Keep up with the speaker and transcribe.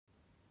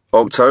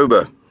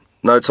October.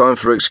 No time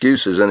for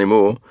excuses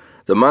anymore.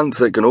 The month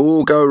that can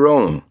all go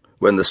wrong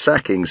when the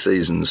sacking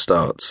season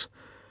starts.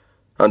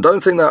 And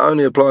don't think that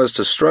only applies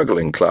to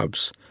struggling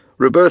clubs.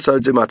 Roberto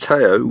Di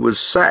Matteo was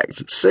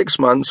sacked 6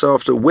 months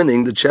after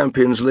winning the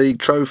Champions League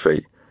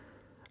trophy.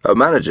 A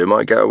manager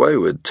might get away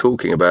with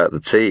talking about the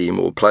team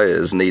or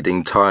players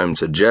needing time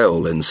to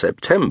gel in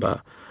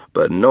September,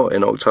 but not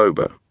in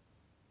October.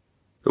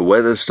 The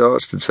weather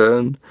starts to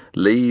turn,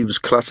 leaves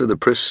clutter the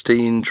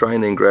pristine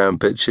training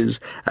ground pitches,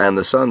 and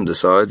the sun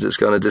decides it's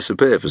going to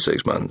disappear for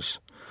 6 months.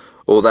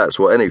 Or that's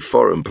what any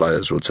foreign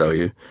players will tell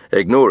you,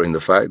 ignoring the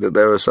fact that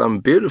there are some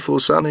beautiful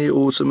sunny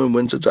autumn and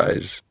winter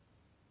days.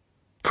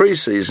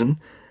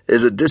 Pre-season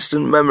is a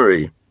distant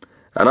memory,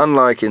 and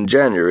unlike in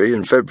January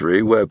and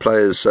February where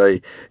players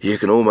say, you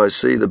can almost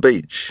see the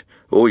beach,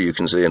 all you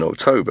can see in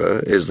October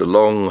is the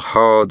long,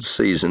 hard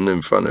season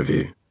in front of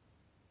you.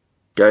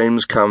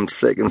 Games come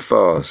thick and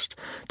fast,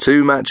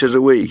 2 matches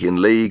a week in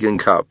league and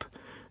cup.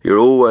 You're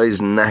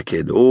always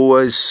knackered,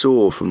 always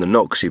sore from the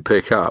knocks you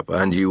pick up,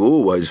 and you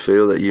always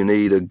feel that you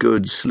need a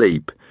good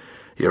sleep.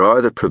 You're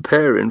either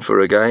preparing for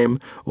a game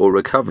or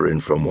recovering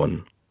from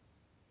one.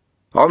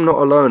 I'm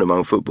not alone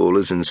among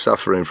footballers in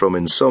suffering from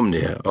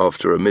insomnia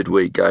after a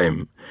midweek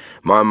game.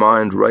 My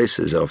mind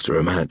races after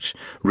a match,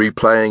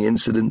 replaying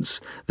incidents,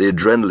 the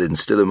adrenaline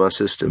still in my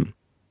system,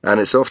 and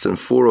it's often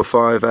 4 or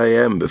 5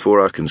 a.m. before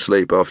I can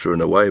sleep after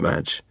an away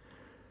match.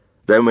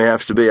 Then we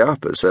have to be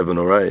up at 7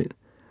 or 8.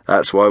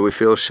 That's why we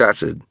feel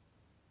shattered.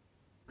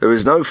 There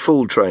is no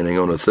full training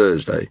on a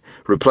Thursday,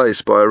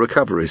 replaced by a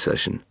recovery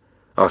session.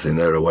 I think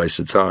they're a waste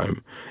of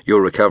time.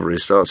 Your recovery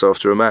starts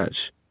after a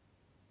match.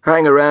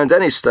 Hang around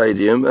any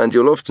stadium and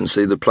you'll often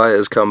see the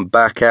players come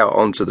back out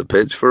onto the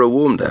pitch for a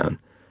warm-down.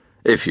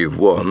 If you've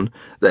won,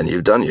 then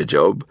you've done your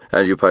job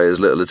and you pay as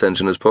little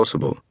attention as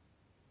possible.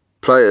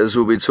 Players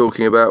will be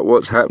talking about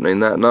what's happening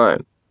that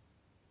night.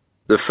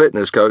 The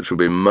fitness coach will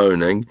be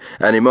moaning,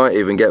 and he might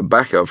even get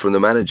backup from the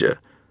manager.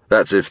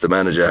 That's if the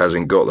manager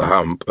hasn't got the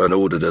hump and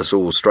ordered us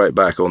all straight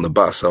back on the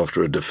bus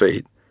after a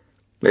defeat.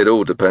 It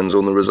all depends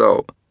on the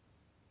result.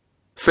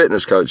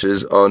 Fitness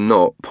coaches are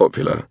not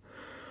popular.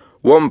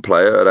 One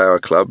player at our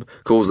club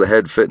calls the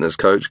head fitness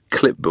coach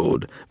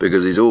Clipboard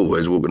because he's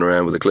always walking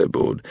around with a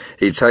clipboard.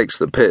 He takes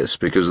the piss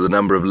because of the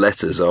number of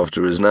letters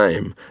after his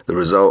name, the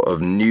result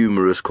of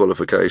numerous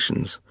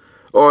qualifications.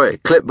 Oi,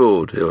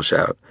 Clipboard, he'll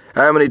shout.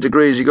 How many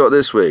degrees you got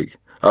this week?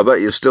 I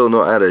bet you've still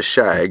not had a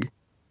shag.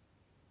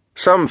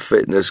 Some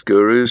fitness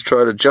gurus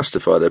try to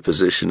justify their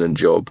position and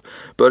job,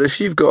 but if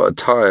you've got a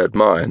tired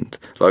mind,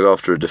 like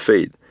after a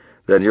defeat,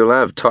 then you'll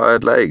have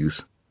tired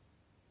legs.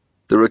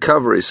 The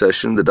recovery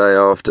session the day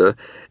after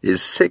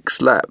is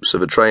 6 laps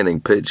of a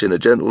training pitch in a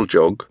gentle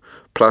jog,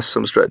 plus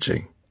some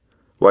stretching.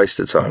 Waste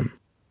of time.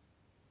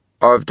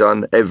 I've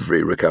done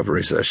every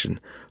recovery session,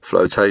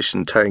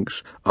 flotation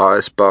tanks,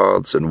 ice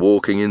baths, and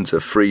walking into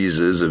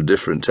freezers of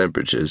different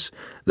temperatures.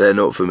 They're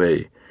not for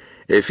me.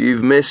 If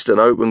you've missed an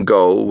open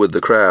goal with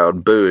the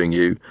crowd booing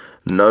you,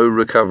 no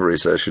recovery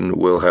session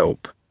will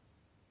help.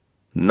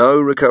 No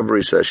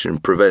recovery session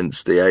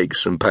prevents the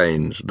aches and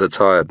pains, the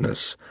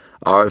tiredness.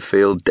 I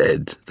feel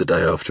dead the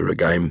day after a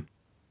game.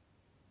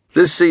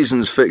 This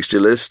season's fixture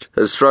list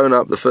has thrown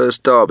up the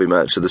first derby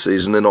match of the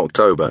season in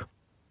October.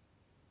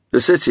 The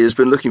city has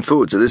been looking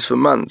forward to this for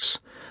months,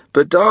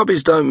 but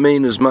derbies don't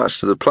mean as much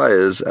to the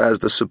players as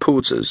the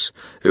supporters,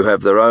 who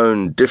have their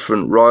own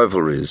different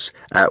rivalries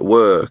at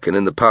work and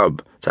in the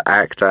pub to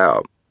act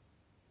out.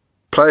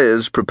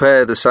 Players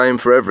prepare the same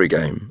for every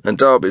game, and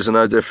derbies are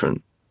no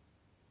different.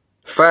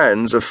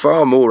 Fans are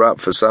far more up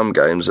for some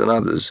games than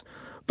others,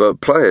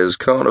 but players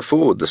can't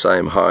afford the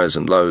same highs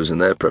and lows in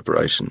their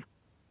preparation.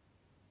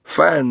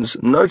 Fans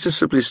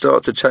noticeably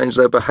start to change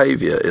their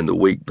behaviour in the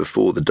week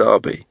before the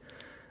derby.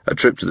 A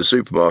trip to the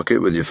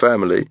supermarket with your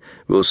family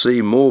will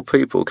see more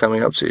people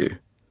coming up to you.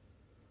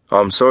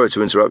 I'm sorry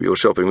to interrupt your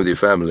shopping with your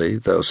family,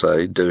 they'll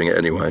say, doing it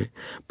anyway,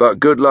 but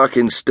good luck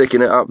in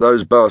sticking it up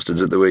those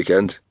bastards at the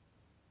weekend.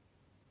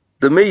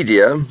 The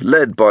media,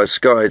 led by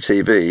Sky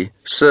TV,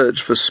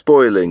 search for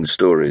spoiling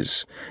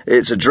stories.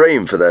 It's a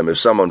dream for them if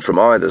someone from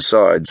either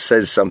side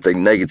says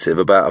something negative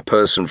about a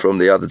person from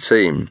the other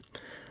team.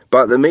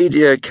 But the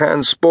media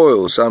can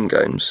spoil some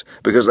games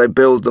because they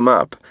build them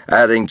up,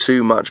 adding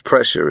too much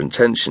pressure and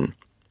tension.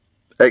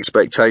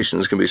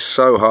 Expectations can be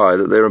so high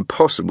that they're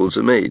impossible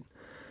to meet.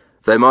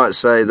 They might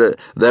say that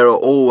there are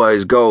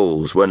always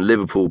goals when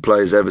Liverpool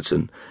plays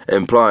Everton,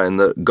 implying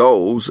that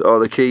goals are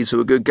the key to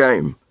a good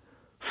game.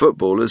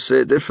 Footballers see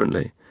it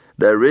differently.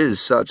 There is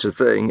such a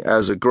thing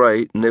as a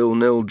great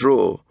 0-0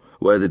 draw,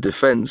 where the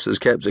defence has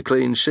kept a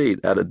clean sheet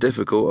at a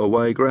difficult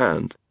away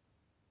ground.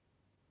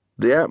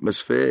 The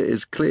atmosphere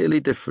is clearly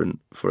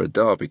different for a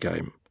derby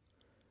game.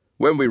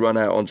 When we run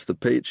out onto the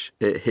pitch,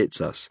 it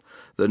hits us.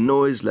 The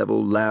noise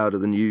level louder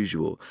than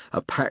usual,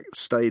 a packed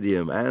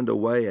stadium and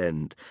away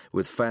end,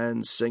 with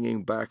fans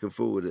singing back and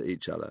forward at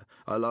each other.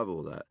 I love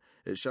all that.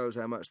 It shows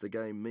how much the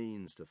game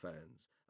means to fans.